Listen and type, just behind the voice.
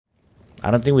I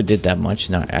don't think we did that much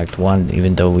in Act 1,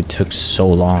 even though we took so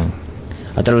long.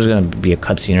 I thought it was gonna be a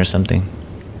cutscene or something.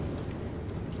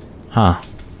 Huh.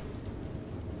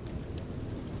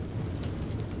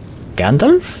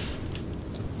 Gandalf?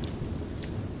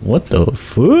 What the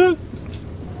fuck?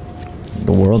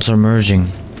 The worlds are merging.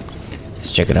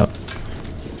 Let's check it out.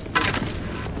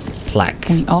 Plaque.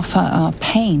 We offer our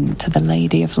pain to the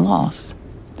Lady of Loss,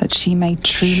 that she may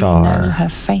truly know her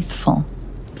faithful.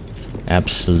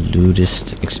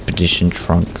 Absolutist Expedition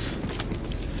Trunk.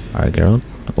 Alright, Geralt.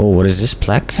 Oh, what is this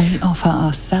plaque? We offer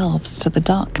ourselves to the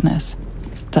darkness,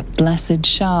 that blessed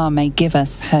Shah may give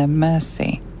us her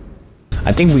mercy.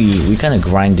 I think we kind of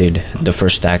grinded the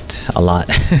first act a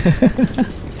lot.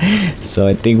 So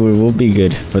I think we will be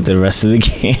good for the rest of the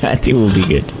game. I think we'll be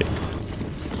good.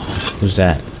 Who's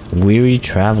that? Weary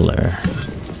Traveler.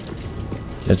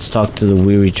 Let's talk to the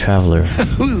Weary Traveler.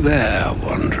 Who there,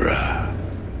 wanderer?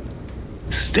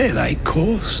 Stay thy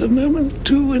course a moment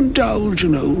to indulge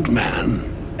an old man.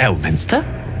 Elminster?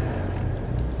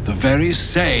 The very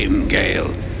same,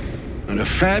 Gale. And a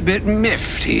fair bit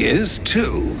miffed he is,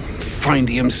 too,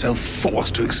 finding himself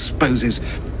forced to expose his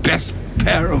best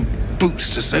pair of boots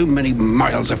to so many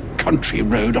miles of country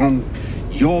road on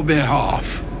your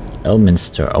behalf.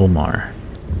 Elminster Aumar.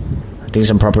 I think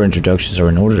some proper introductions are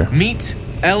in order. Meet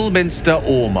Elminster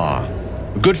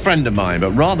Aumar. A good friend of mine,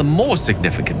 but rather more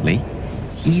significantly,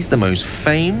 he's the most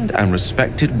famed and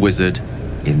respected wizard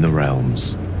in the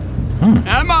realms.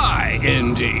 Am I,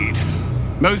 indeed?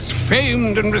 Most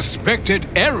famed and respected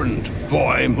errand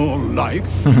boy, more like.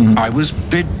 I was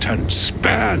bid to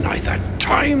spare neither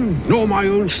time nor my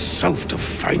own self to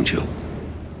find you.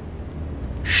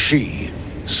 She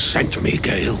sent me,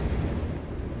 Gale.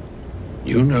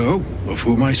 You know of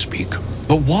whom I speak.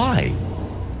 But why?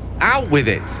 Out with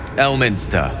it,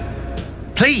 Elminster.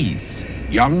 Please.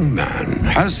 Young man,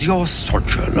 has your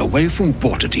sojourn away from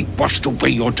Bortity washed away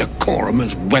your decorum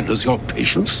as well as your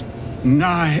patience?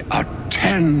 Nigh a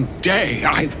 10-day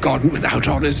I've gone without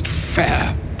honest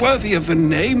fare, worthy of the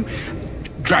name.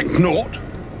 Drank naught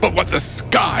but what the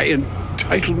sky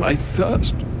entitled my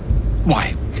thirst.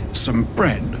 Why, some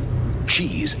bread,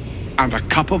 cheese, and a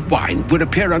cup of wine would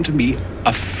appear unto me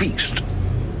a feast.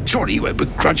 Surely you would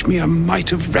begrudge me a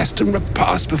mite of rest and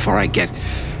repast before I get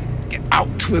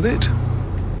out with it.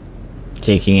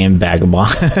 Taking in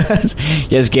vagabonds.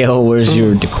 Yes, Gale, where's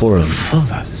your decorum? For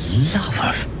the love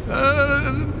of...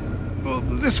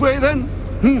 This way then?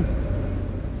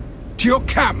 To your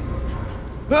camp.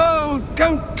 Oh,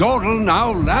 don't dawdle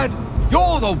now, lad.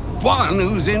 You're the one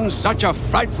who's in such a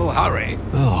frightful hurry.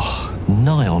 Oh,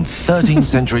 nigh on 13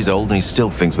 centuries old and he still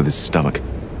thinks with his stomach.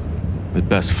 We'd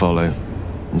best follow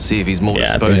and see if he's more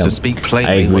disposed to speak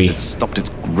plainly once it's stopped its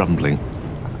grumbling.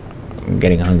 I'm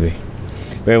getting hungry.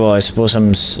 Very well, I suppose I'm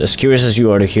as curious as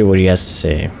you are to hear what he has to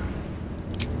say.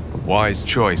 A wise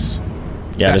choice.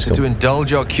 Yeah, better to indulge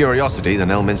your curiosity than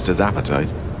Elminster's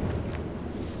appetite.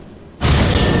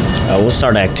 We'll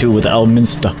start Act 2 with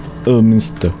Elminster.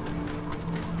 Elminster.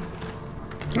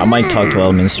 I might talk to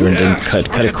Elminster and then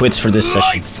cut it quits for this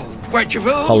session.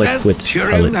 Call it quits.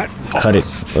 Cut it.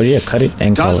 Oh yeah, cut it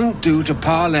and call it. Doesn't do to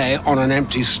parley on an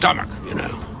empty stomach, you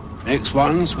know. Makes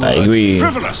one's words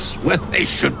frivolous when they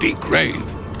should be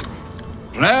grave.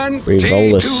 Plenty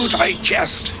to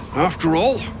digest, after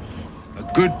all.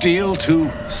 A good deal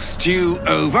to stew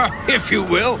over, if you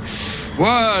will.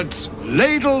 Words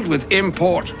ladled with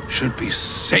import should be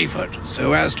savored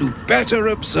so as to better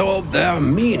absorb their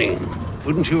meaning.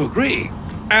 Wouldn't you agree?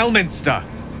 Elminster!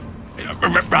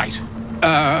 Right.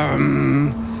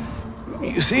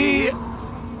 You see,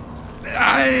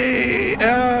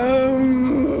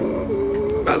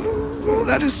 well,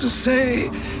 that is to say,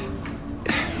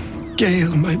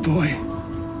 Gale, my boy,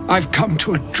 I've come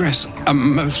to address a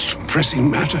most pressing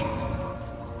matter.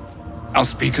 I'll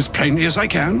speak as plainly as I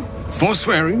can,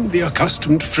 forswearing the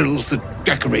accustomed frills that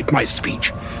decorate my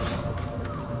speech.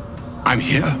 I'm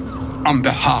here on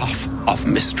behalf of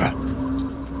Mystra.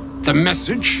 The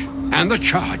message and the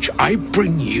charge I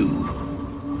bring you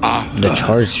are the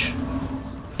charge.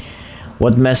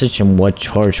 What message and what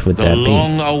charge would that be? The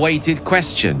long-awaited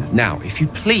question. Now, if you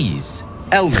please,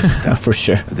 Elminster. For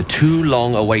sure. For the too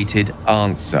long-awaited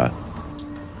answer.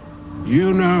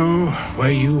 You know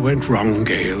where you went wrong,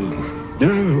 Gale.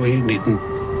 No, we needn't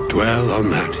dwell on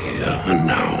that here and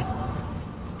now.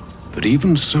 But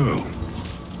even so,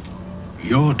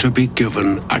 you're to be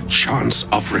given a chance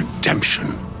of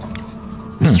redemption.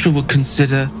 Mystra would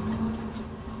consider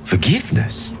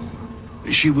forgiveness.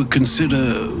 She would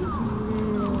consider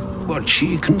what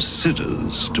she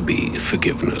considers to be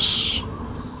forgiveness.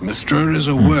 Mystra is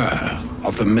aware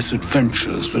of the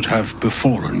misadventures that have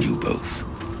befallen you both.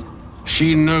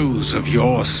 She knows of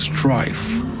your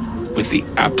strife with the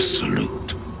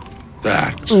Absolute,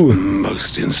 that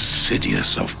most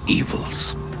insidious of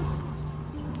evils.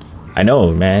 I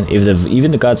know, man. If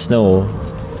even the gods know,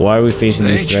 why are we facing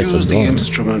these threats? They choose the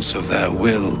instruments of their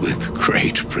will with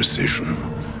great precision.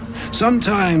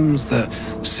 Sometimes the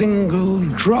single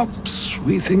drops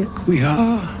we think we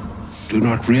are do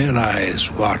not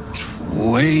realize what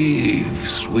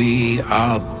waves we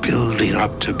are building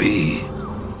up to be.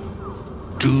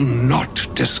 Do not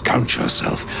discount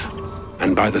yourself,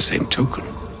 and by the same token,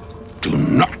 do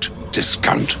not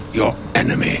discount your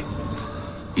enemy.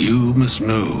 You must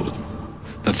know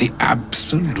that the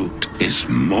Absolute is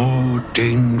more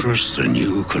dangerous than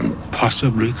you can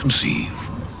possibly conceive.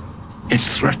 It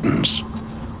threatens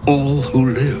all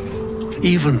who live,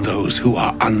 even those who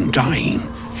are undying.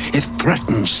 It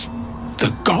threatens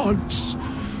the gods,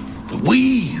 the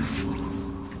weave,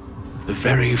 the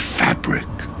very fabric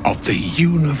of the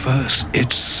universe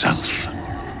itself.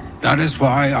 That is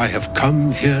why I have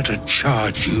come here to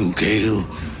charge you, Gale,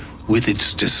 with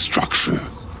its destruction.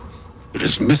 It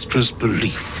is Mistra's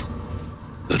belief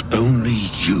that only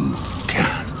you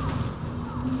can.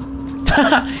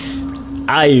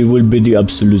 I will be the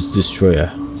Absolute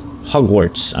Destroyer.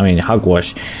 Hogwash.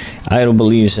 Idle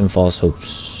beliefs and false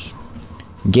hopes.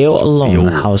 Gale alone,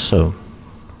 how so?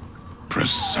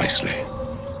 Precisely.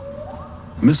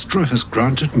 Mistra has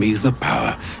granted me the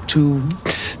power to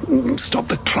stop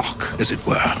the clock, as it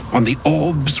were, on the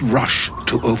orb's rush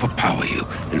to overpower you.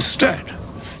 Instead,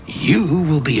 you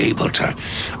will be able to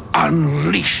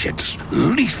unleash its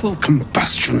lethal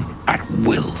combustion at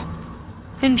will.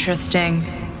 Interesting.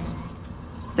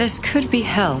 This could be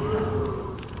help,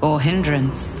 or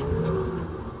hindrance.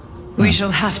 We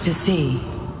shall have to see.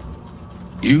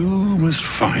 You must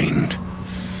find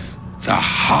the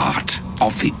heart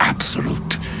of the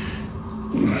Absolute,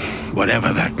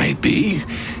 whatever that may be,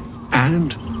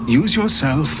 and use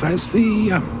yourself as the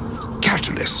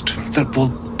catalyst that will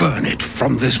burn it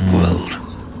from this world.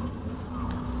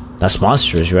 That's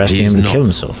monstrous. You're asking him to kill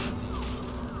himself.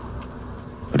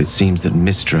 But it seems that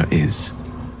Mystra is.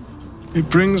 It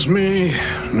brings me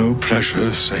no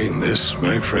pleasure saying this,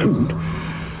 my friend,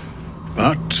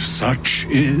 but such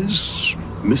is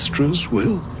Mistra's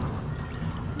will.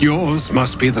 Yours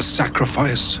must be the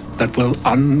sacrifice that will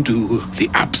undo the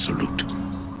Absolute.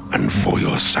 And for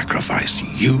your sacrifice,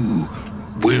 you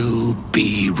will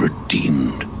be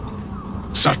redeemed.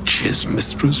 Such is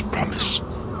Mistra's promise.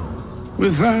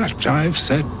 With that, I've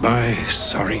said my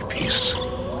sorry piece,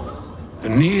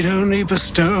 and need only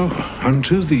bestow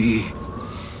unto thee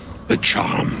the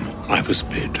charm I was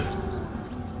bid.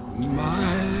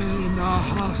 Mina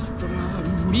hastra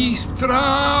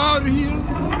mistrariel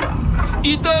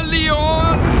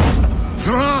Italion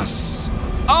thras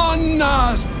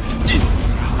annas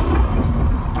dithra.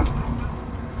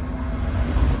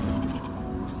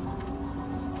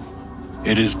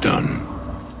 It is done.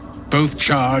 Both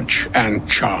charge and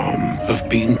charm have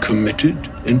been committed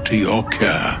into your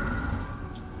care.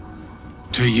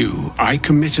 To you, I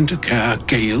commit into care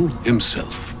Gale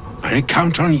himself. I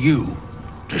count on you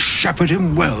to shepherd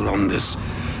him well on this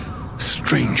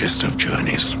strangest of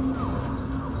journeys.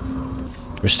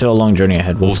 There's still a long journey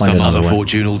ahead. We'll find some other way.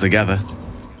 fortune altogether.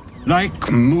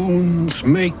 Like moons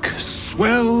make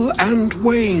swell and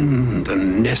wane the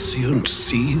nescient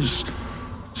seas,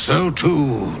 so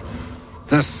too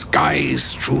the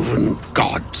sky-strewn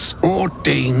gods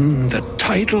ordain the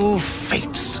tidal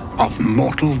fates of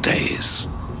mortal days.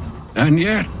 And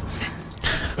yet,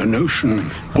 an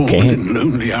ocean born in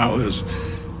lonely hours,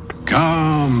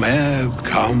 come ebb,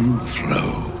 come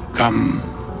flow, come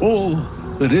all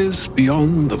that is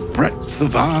beyond the breadth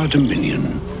of our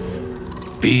dominion.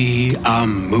 Be a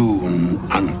moon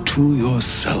unto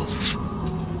yourself.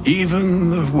 Even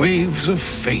the waves of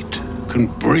fate can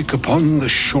break upon the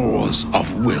shores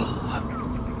of will.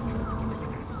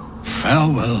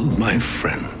 Farewell, my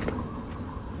friend.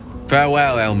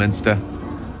 Farewell, Elminster.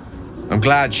 I'm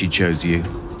glad she chose you.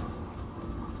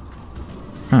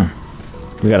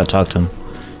 We gotta talk to him.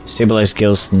 Stabilize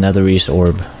Gale's Netherese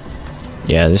orb.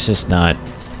 Yeah, this is not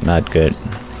good.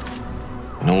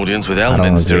 An audience with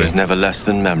Elminster is never less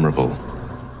than memorable.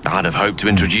 I'd have hoped to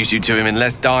introduce you to him in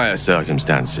less dire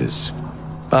circumstances.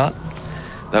 But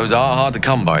those are hard to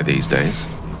come by these days.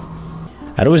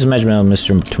 I'd always imagine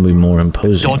Elminster to be more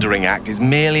imposing. The Doddering Act is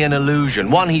merely an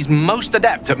illusion, one he's most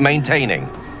adept at maintaining.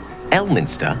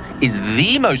 Elminster is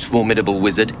the most formidable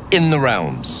wizard in the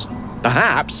realms.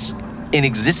 Perhaps in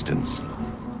existence.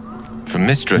 For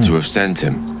Mystra to have sent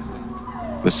him,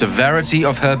 The severity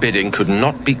of her bidding could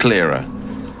not be clearer,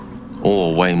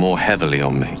 or weigh more heavily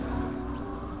on me.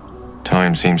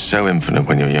 Time seems so infinite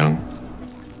when you're young.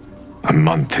 A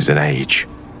month is an age.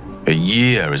 A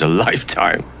year is a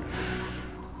lifetime.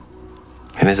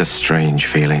 It is a strange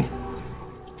feeling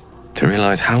to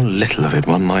realize how little of it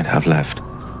one might have left.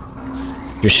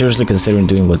 You're seriously considering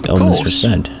doing what Elminster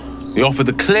said? We offer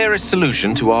the clearest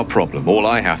solution to our problem. All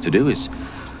I have to do is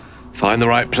find the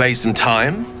right place and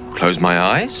time, close my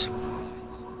eyes,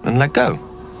 and let go.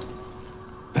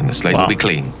 Then the slate will be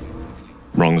clean.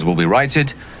 Wrongs will be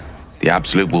righted, the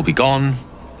absolute will be gone,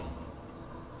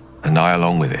 and I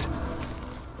along with it.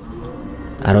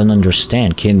 I don't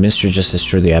understand. Can't Mister just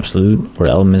destroy the absolute, or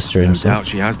Elminster himself? No doubt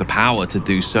she has the power to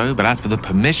do so, but as for the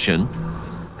permission,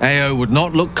 Ao would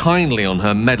not look kindly on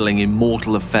her meddling in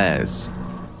mortal affairs.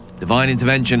 Divine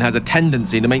intervention has a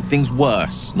tendency to make things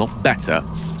worse, not better.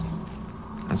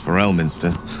 As for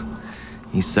Elminster,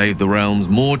 he's saved the realms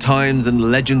more times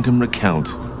than legend can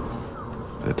recount.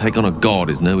 But to take on a god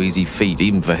is no easy feat,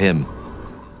 even for him.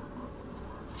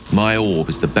 My orb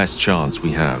is the best chance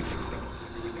we have.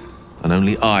 And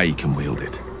only I can wield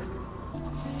it.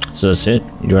 So that's it?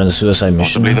 You're on the suicide mission?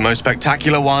 Possibly the most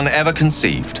spectacular one ever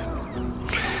conceived.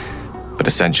 But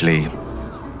essentially,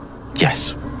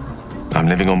 yes. I'm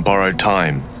living on borrowed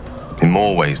time, in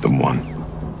more ways than one.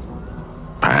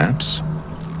 Perhaps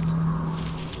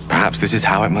this is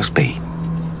how it must be.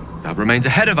 That remains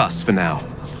ahead of us for now.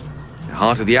 The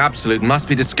heart of the Absolute must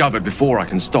be discovered before I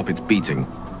can stop its beating.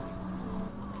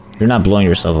 You're not blowing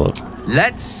yourself up.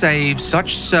 Let's save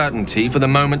such certainty for the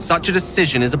moment such a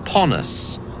decision is upon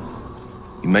us.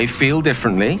 You may feel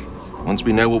differently once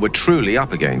we know what we're truly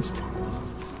up against.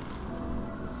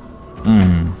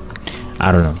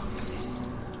 I don't know.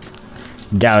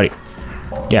 Doubt it.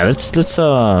 Yeah, let's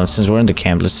since we're in the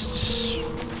camp, let's just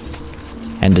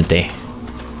end the day.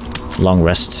 Long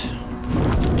rest.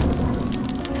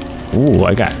 Ooh,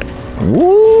 I got it.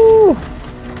 Woo!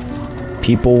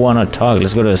 People want to talk.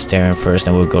 Let's go to Astarion first,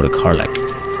 and we'll go to Karlach.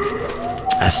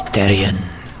 Astarion.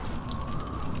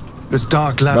 This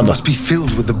dark land must be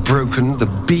filled with the broken, the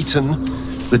beaten,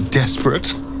 the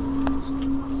desperate.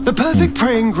 The perfect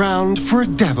preying ground for a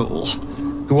devil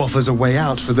who offers a way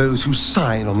out for those who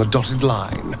sign on the dotted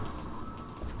line.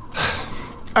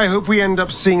 I hope we end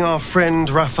up seeing our friend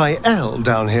Raphael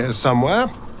down here somewhere.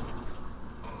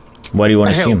 Why do you want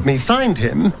to see him? Help me find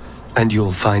him, and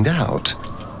you'll find out.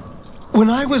 When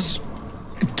I was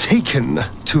taken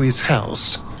to his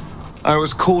house, I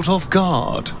was caught off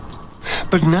guard.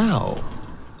 But now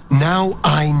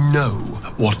I know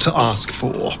what to ask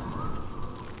for.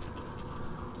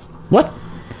 What?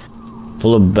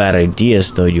 Full of bad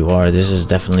ideas, though you are. This is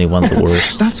definitely one of the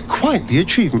worst. That's quite the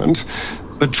achievement.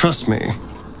 But trust me,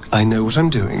 I know what I'm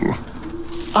doing.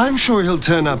 I'm sure he'll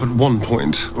turn up at one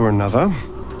point or another.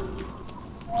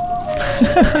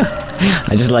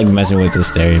 I just like messing with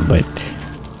this Astarion, but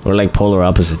we're like polar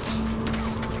opposites.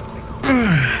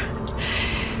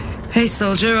 Hey,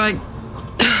 soldier,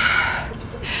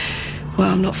 well,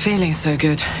 I'm not feeling so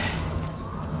good.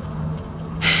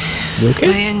 You okay?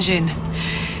 My engine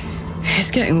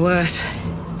is getting worse.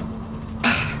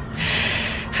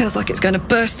 Feels like it's going to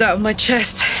burst out of my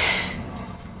chest.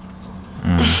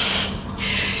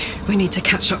 We need to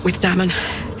catch up with Damon.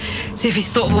 See if he's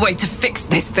thought of a way to fix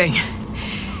this thing.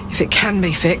 If it can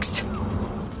be fixed.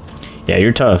 Yeah,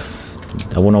 you're tough.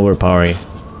 I won't overpower you.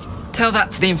 Tell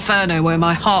that to the Inferno where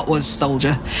my heart was,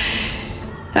 soldier.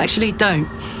 Actually, don't.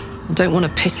 I don't want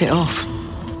to piss it off.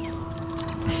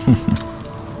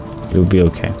 You'll be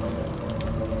okay.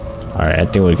 Alright, I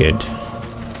think we're good.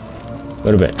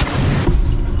 Go to bed.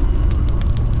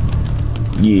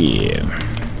 Yeah.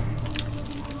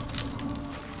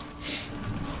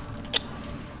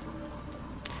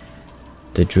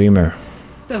 The Dreamer.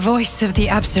 The voice of the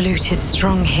Absolute is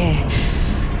strong here.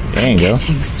 There you go.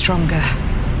 Getting stronger.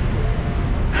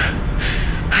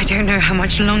 I don't know how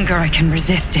much longer I can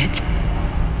resist it.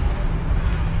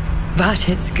 But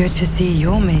it's good to see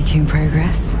you're making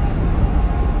progress.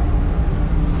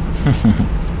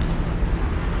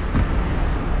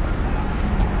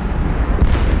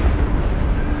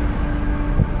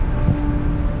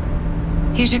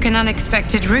 You took an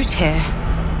unexpected route here.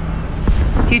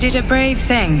 You did a brave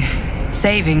thing,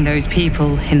 saving those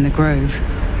people in the grove.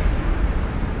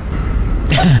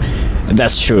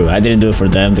 That's true. I didn't do it for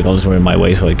them. The goblins were in my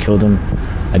way, so I killed them.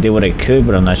 I did what I could,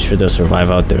 but I'm not sure they'll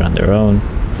survive out there on their own.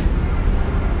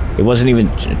 It wasn't even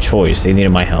a choice. They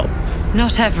needed my help.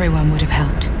 Not everyone would have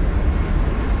helped.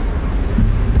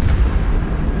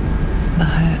 The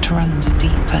hurt runs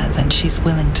deeper than she's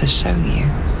willing to show you.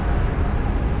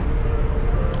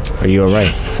 Are you alright?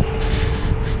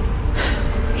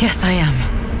 Yes, I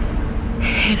am.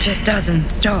 It just doesn't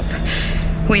stop.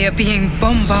 We are being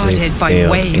bombarded by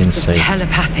waves of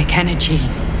telepathic energy.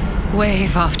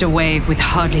 Wave after wave with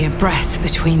hardly a breath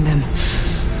between them.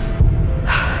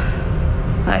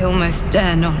 I almost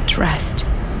dare not rest.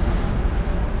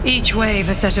 Each wave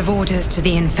a set of orders to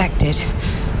the infected.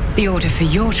 The order for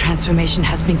your transformation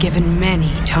has been given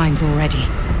many times already.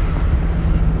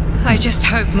 I just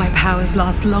hope my powers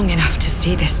last long enough to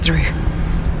see this through.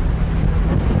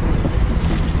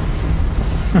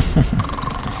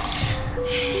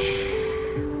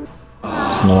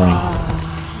 Snoring.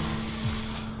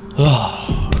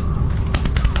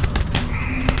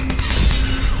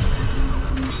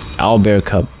 Owlbear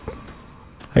Cup.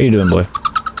 How you doing, boy?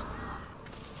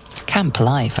 Camp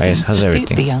life seems to suit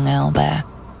the young owlbear.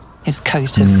 His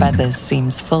coat of feathers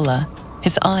seems fuller.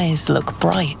 His eyes look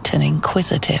bright and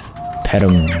inquisitive. Pet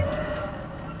him.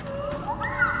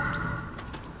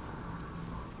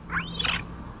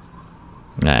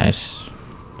 Nice.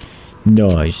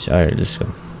 Nice. Alright, let's go.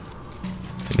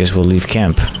 I guess we'll leave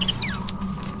camp.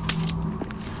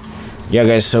 Yeah,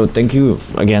 guys, so thank you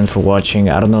again for watching.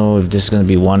 I don't know if this is going to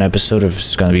be one episode or if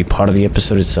it's going to be part of the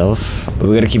episode itself, but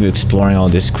we're going to keep exploring all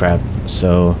this crap.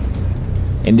 So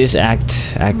in this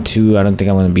act 2, I don't think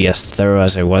I'm going to be as thorough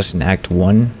as I was in Act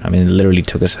 1. I mean, it literally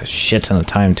took us a shit ton of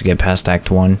time to get past Act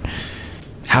 1.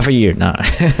 Half a year, no.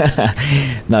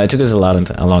 No, it took us a long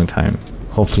time.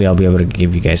 Hopefully I'll be able to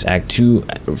give you guys Act 2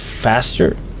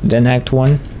 faster than Act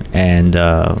 1, and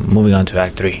moving on to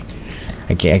Act 3.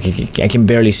 I can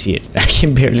barely see it. I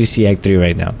can barely see Act 3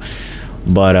 right now.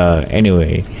 But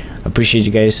anyway, appreciate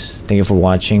you guys. Thank you for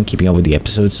watching, keeping up with the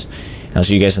episodes. And I'll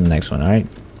see you guys in the next one, alright?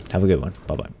 Have a good one.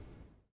 Bye-bye.